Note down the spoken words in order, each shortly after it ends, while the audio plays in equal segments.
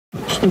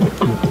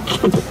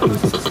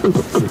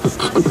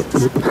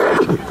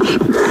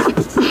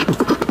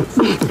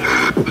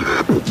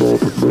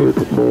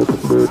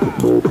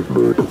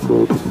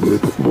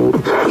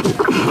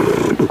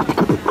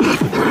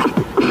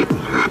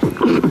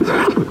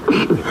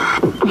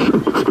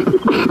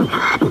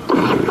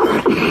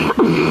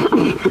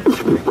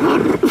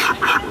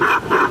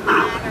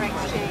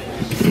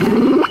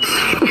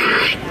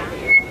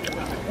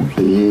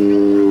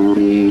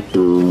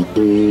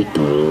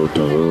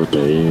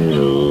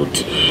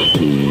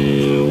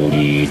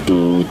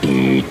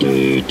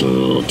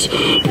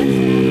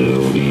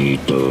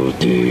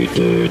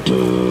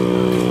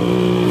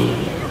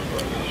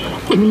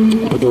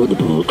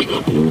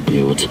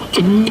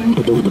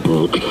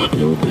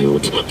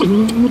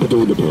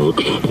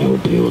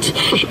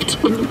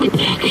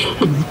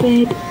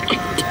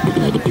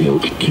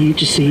Can't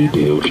you see,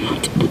 Bill?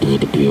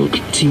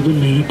 See with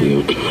me,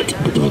 Bill.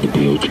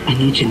 I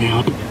need you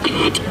now.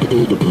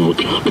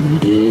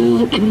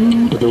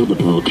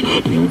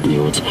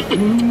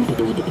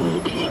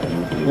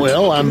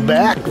 Well, I'm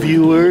back,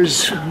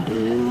 viewers.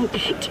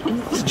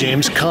 It's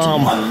James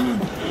Calm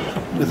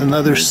with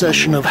another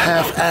session of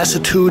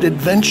half-assitude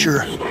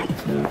adventure.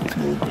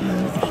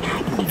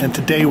 And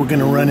today we're going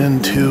to run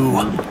into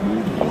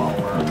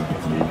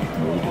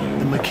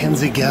the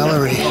McKENZIE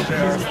Gallery.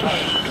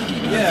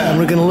 And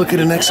we're going to look at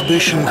an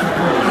exhibition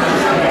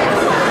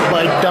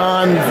by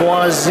Don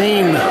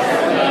Voisine.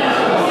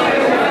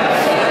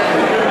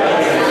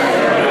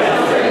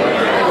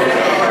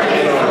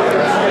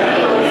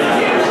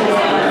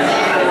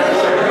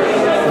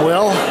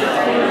 Well,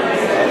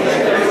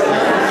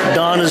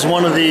 Don is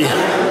one of the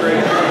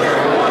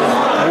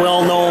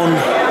well-known,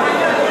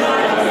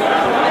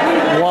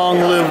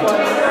 long-lived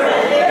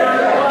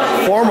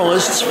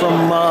formalists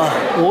from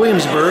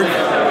Williamsburg.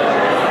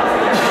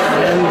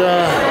 And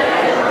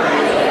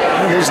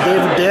there's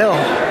David Dale.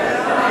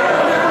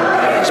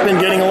 He's been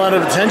getting a lot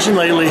of attention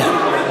lately.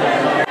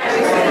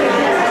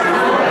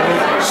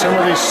 Some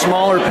of these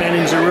smaller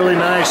paintings are really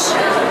nice.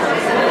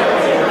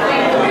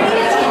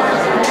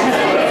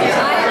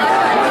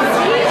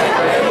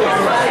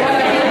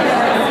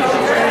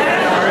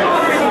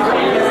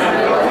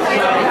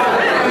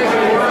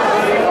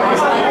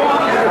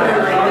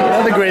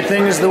 Another great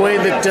thing is the way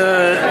that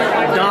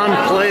Don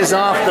plays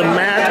off the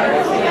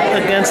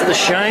matte against the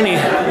shiny.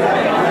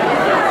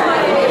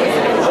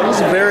 He's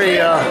a very,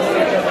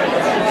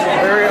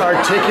 very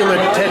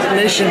articulate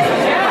technician.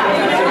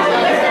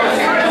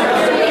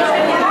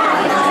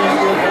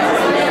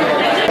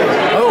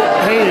 Oh,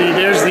 hey,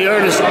 there's the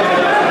artist,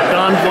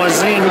 Don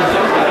Voisine.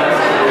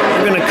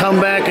 We're going to come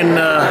back and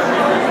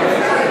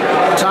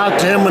talk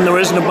to him when there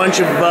isn't a bunch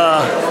of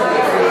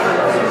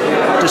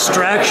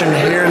distraction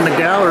here in the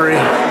gallery.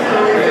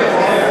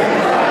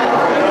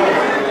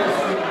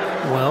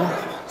 Well,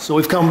 so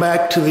we've come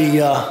back to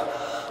the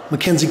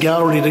McKENZIE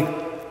Gallery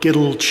to get a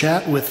little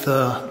chat with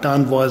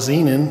Don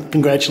Voisine, and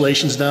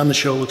congratulations, Don. The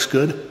show looks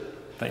good.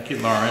 Thank you,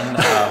 Lauren.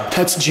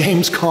 That's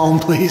James Calm,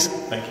 please.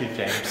 Thank you,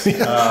 James.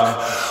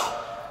 Yeah.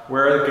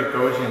 Where are the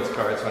Gagosian's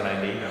cards when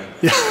I need them?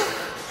 Yeah.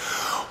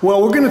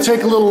 Well, we're going to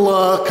take a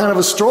little kind of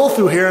a stroll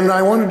through here, and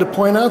I wanted to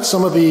point out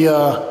some of the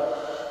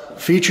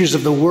features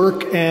of the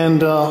work,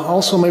 and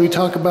also maybe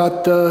talk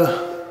about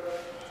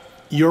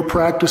your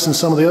practice and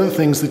some of the other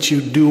things that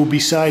you do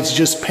besides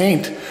just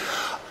paint.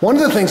 One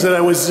of the things that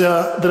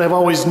I've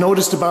always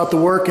noticed about the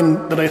work,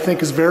 and that I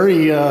think is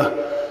very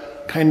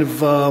kind of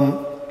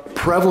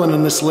prevalent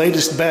in this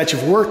latest batch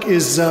of work,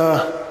 is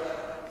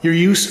your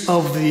use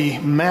of the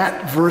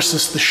matte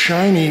versus the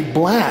shiny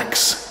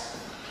blacks.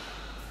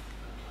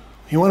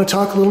 You want to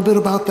talk a little bit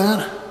about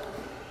that?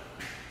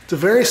 It's a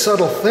very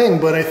subtle thing,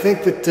 but I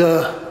think that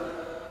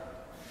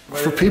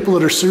for people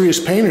that are serious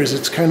painters,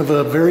 it's kind of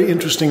a very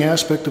interesting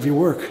aspect of your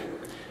work.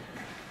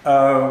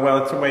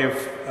 Well, it's a way of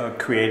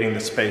creating the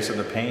space of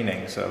the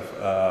paintings.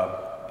 I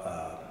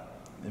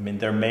mean,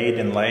 they're made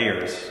in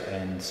layers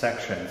and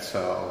sections,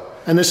 so...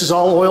 And this is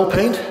all oil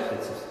paint?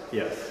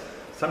 Yes.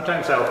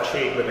 Sometimes I'll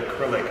cheat with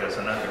acrylic as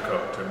an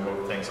undercoat to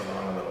move things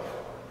along a little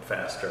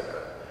faster.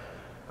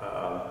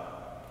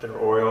 But they're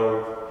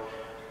oil.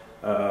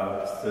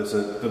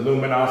 The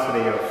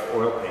luminosity of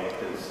oil paint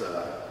is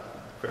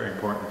very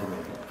important to me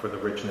for the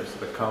richness of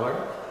the color.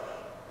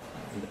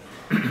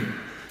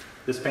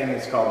 This painting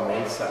is called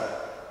Mesa,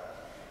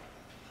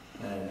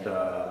 and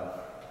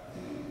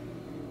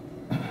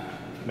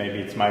maybe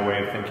it's my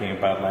way of thinking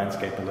about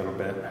landscape a little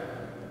bit.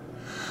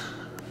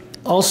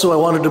 Also, I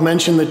wanted to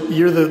mention that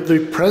you're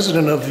the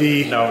president of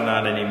the... No,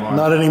 not anymore.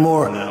 Not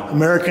anymore. No.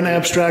 American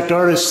Abstract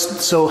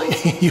Artists, so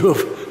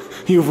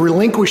you've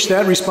relinquished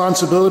that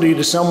responsibility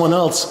to someone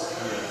else.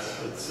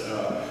 Yes,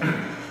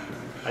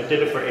 I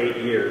did it for 8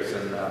 years.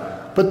 And,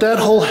 but that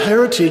whole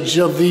heritage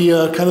of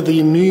the kind of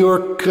the New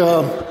York...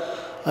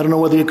 I don't know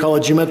whether you call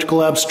it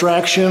geometrical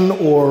abstraction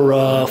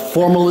or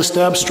formalist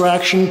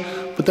abstraction,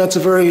 but that's a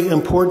very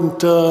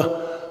important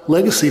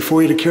legacy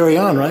for you to carry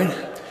on, right?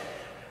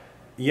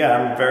 Yeah,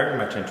 I'm very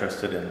much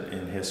interested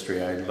in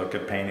history. I look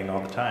at painting all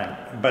the time,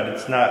 but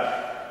it's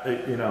not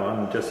you know,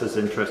 I'm just as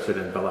interested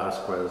in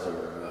Velázquez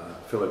or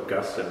Philip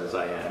Guston as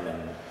I am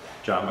in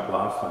John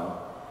McLaughlin.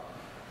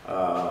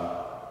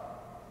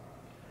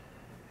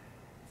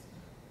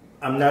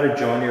 I'm not a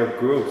joiner of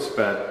groups,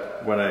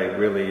 but what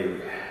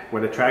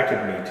attracted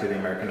me to the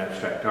American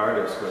abstract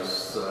artist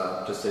was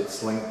just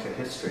its link to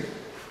history.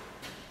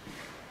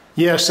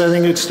 Yes, I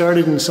think it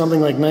started in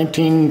something like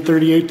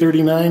 1938,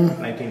 39?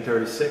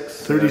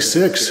 1936.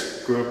 36.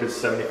 The group is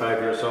 75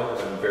 years old,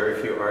 and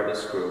very few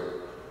artist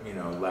group, you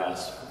know,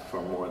 last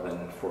for more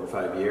than 4 or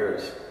 5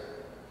 years.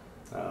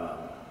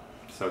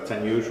 So it's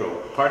unusual.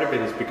 Part of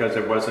it is because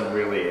it wasn't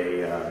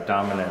really a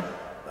dominant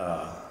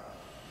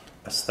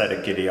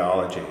aesthetic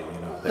ideology, you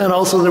know. And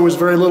also there was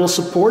very little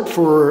support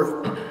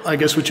for, I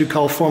guess, what you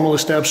call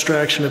formalist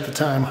abstraction at the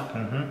time.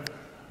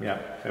 Mm-hmm.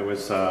 Yeah, it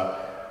was, I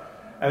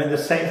mean, the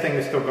same thing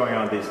is still going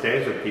on these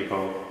days with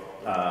people,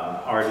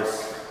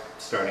 artists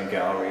starting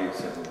galleries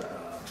and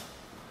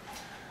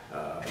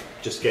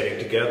just getting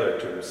together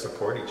to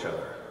support each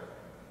other.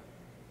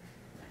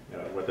 You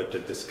know, whether to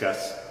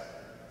discuss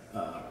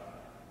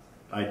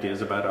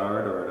ideas about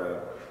art or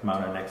to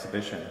mount an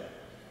exhibition.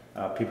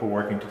 People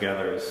working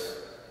together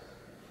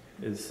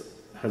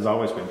has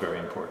always been very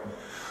important.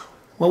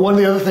 Well, one of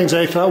the other things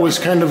I thought was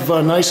kind of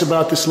nice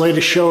about this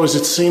latest show is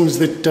it seems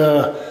that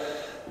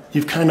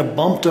you've kind of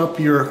bumped up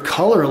your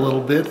color a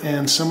little bit,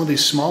 and some of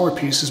these smaller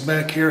pieces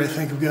back here I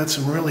think have got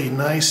some really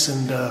nice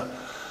and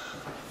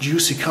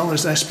juicy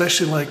colors. I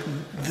especially like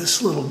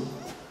this little,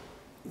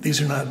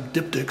 these are not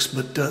diptychs,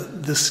 but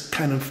this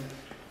kind of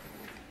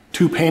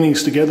two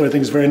paintings together I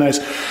think is very nice.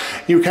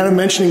 You were kind of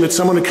mentioning that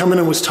someone had come in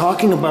and was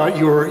talking about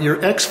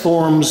your X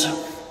forms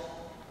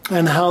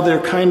and how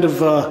they're kind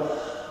of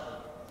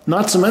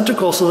not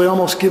symmetrical, so they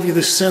almost give you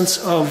this sense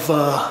of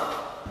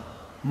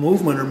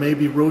movement or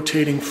maybe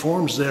rotating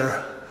forms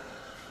there.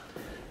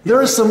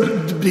 There is some,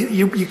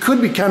 you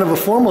could be kind of a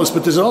formalist,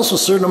 but there's also a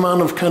certain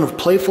amount of kind of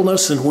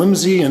playfulness and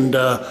whimsy and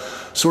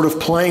sort of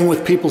playing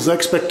with people's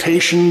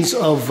expectations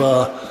of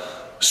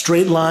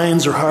straight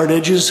lines or hard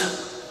edges.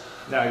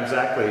 Yeah,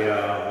 exactly.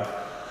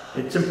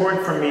 It's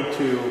important for me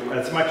to,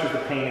 as much as the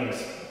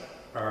paintings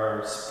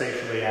are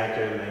spatially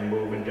active and they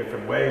move in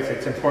different ways,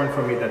 it's important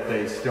for me that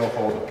they still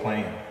hold a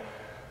plane,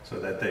 so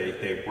that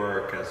they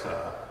work as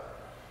a,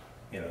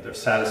 you know, they're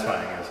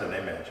satisfying as an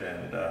image,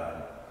 and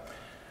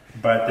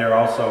but they're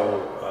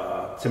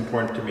also, it's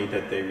important to me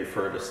that they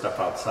refer to stuff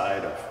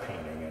outside of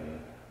painting,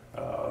 and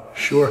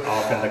sure.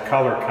 Often the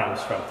color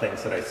comes from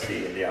things that I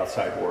see in the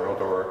outside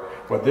world, or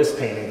well, this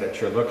painting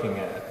that you're looking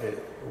at,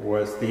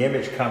 the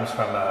image comes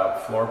from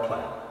a floor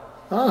plan.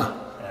 Ah.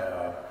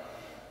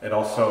 It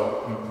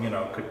also, you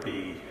know, could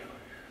be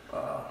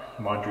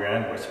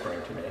Mondrian whispering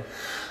to me.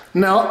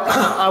 Now,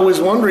 I was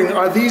wondering,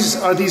 are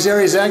these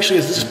areas actually,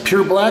 is this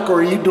pure black, or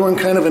are you doing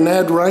kind of an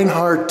Ad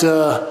Reinhardt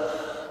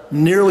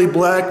nearly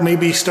black,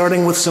 maybe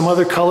starting with some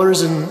other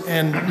colors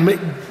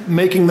and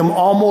making them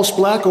almost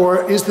black,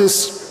 or is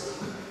this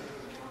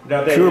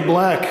pure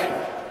black?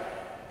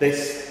 They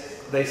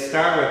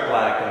start with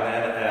black, and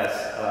then as,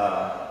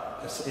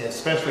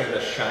 especially in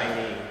the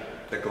shiny,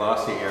 the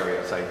glossy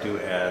areas, I do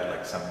add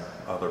like some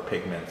other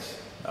pigments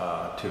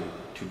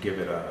to give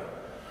it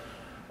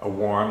a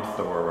warmth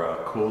or a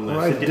coolness.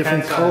 Right, a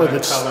different color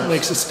that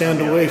makes it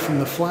stand away from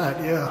the flat,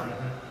 yeah.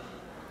 Mm-hmm.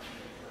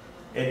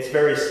 It's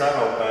very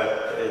subtle,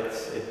 but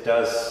it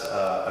does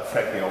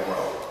affect the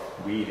overall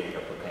reading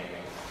of the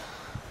painting.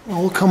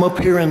 Well, we'll come up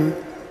here and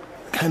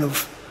kind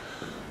of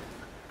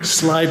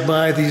slide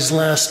by these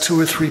last 2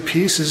 or 3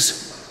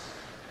 pieces.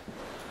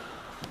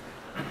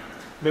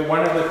 I mean,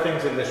 one of the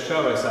things in this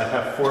show is I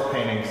have 4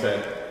 paintings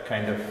that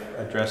kind of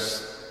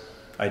address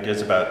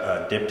ideas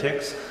about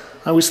diptychs.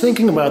 I was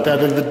thinking about that,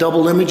 the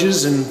double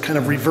images and kind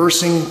of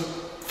reversing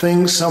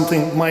things.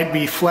 Something might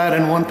be flat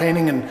in one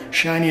painting and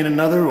shiny in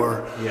another,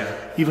 or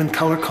even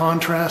color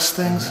contrast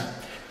things.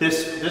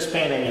 Mm-hmm. This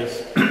painting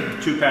is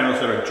 2 panels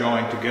that are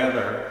joined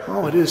together.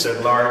 Oh, it is. The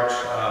large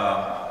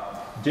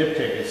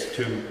diptych is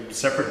 2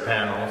 separate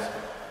panels.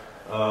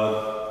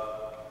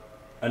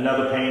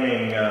 Another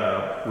painting,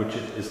 which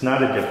is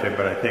not a diptych,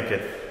 but I think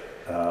it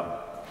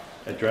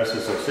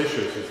addresses those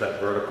issues, is that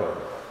vertical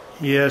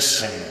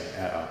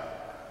painting,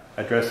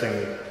 addressing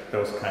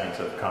those kinds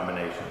of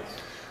combinations.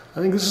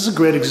 I think this is a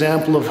great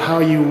example of how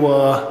you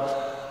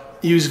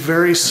use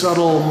very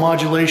subtle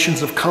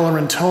modulations of color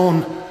and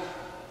tone,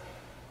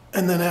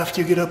 and then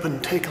after you get up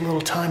and take a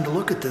little time to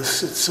look at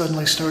this, it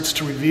suddenly starts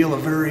to reveal a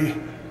very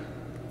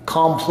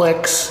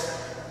complex,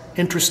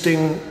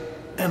 interesting,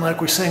 and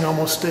like we're saying,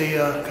 almost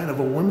a kind of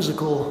a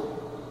whimsical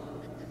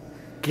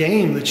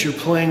game that you're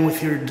playing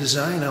with your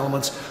design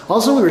elements.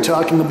 Also, we were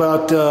talking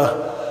about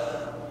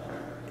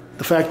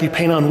the fact that you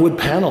paint on wood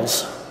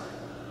panels.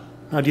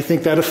 Now, do you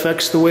think that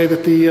affects the way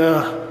that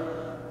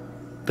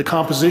the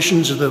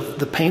compositions or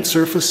the paint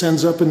surface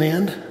ends up in the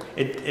end?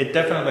 It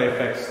definitely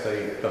affects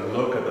the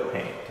look of the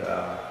paint.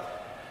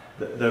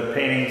 The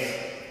paintings,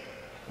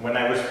 when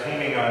I was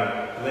painting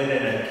on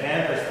linen and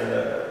canvas,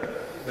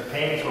 the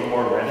paintings were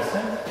more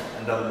reticent,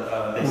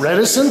 And they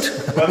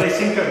Reticent? Well, they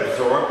seem to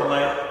absorb the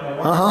light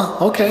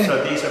more. Okay.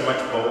 So these are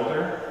much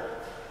bolder.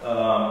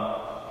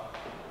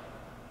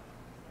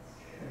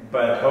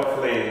 But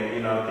hopefully,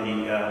 you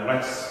know,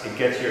 once it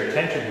gets your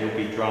attention, you'll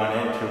be drawn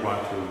in to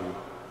want to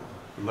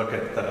look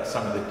at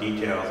some of the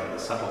details and the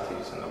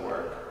subtleties in the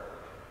work.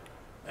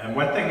 And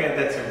one thing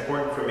that's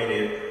important for me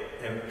to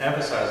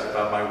emphasize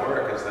about my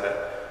work is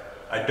that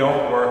I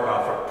don't work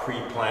off of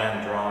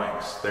pre-planned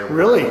drawings. They're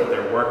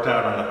worked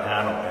out on the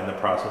panel in the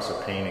process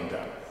of painting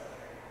them.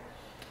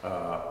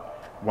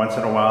 Once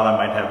in a while I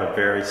might have a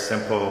very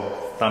simple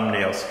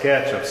thumbnail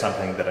sketch of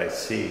something that I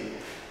see,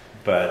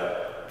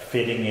 but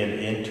fitting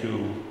it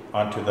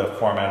onto the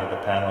format of the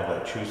panel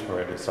that I choose for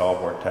it, it's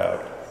all worked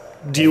out.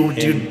 Do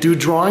you do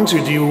drawings,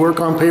 or do you work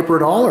on paper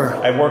at all? Or?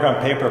 I work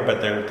on paper,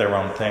 but they're their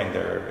own thing.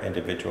 They're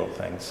individual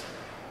things.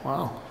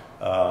 Wow.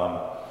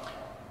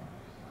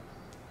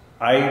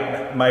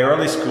 My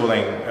early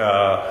schooling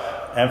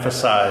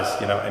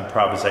emphasized, you know,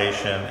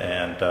 improvisation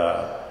and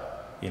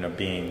you know,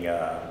 being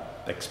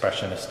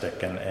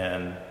expressionistic,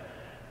 and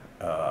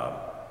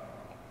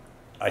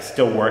I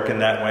still work in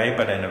that way,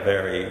 but in a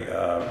very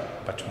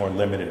much more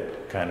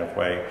limited kind of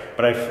way.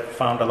 But I've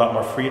found a lot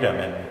more freedom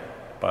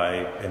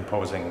by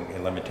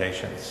imposing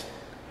limitations.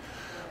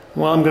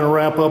 Well, I'm going to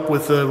wrap up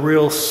with a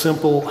real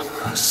simple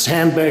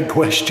sandbag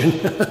question.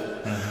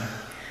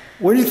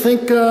 Where do you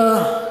think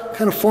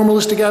kind of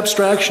formalistic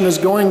abstraction is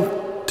going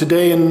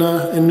today in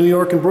New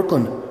York and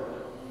Brooklyn?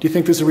 Do you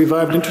think there's a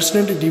revived interest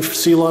in it? Do you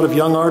see a lot of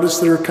young artists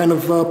that are kind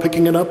of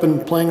picking it up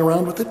and playing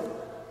around with it?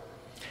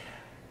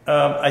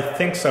 I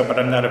think so, but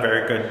I'm not a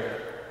very good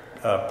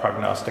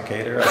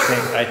prognosticator.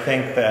 I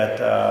think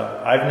that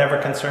I've never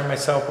concerned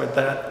myself with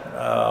that.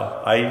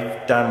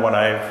 I've done what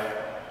I've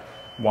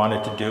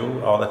wanted to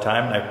do all the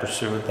time, and I've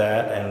pursued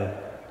that, and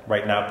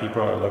right now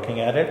people are looking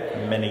at it.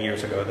 Many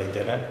years ago they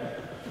didn't.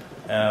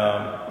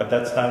 But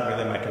that's not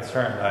really my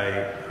concern.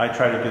 I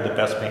try to do the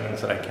best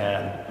paintings that I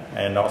can,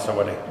 and also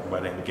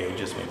what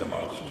engages me the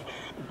most.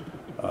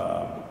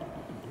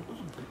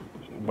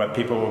 What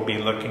people will be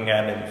looking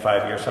at in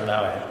 5 years from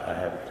now, I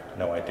have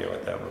no idea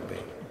what that will be.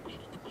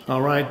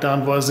 All right,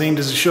 Don Voisine,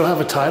 does the show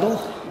have a title?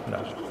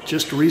 No.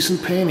 Just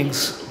recent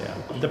paintings. Yeah,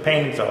 the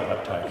paintings all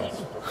have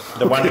titles.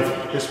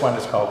 This one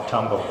is called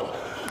Tumble.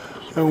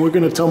 And we're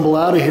going to tumble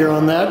out of here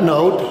on that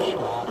note.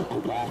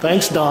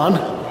 Thanks, Don.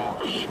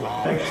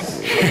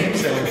 Thanks.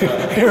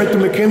 Here at the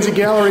McKENZIE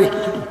Gallery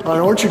on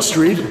Orchard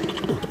Street.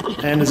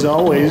 And as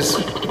always,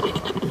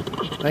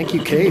 thank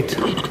you, Kate.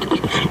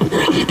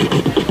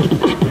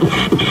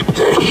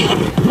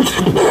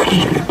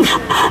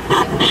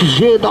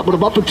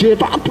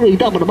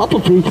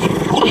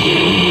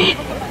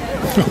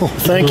 Oh,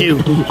 thank you.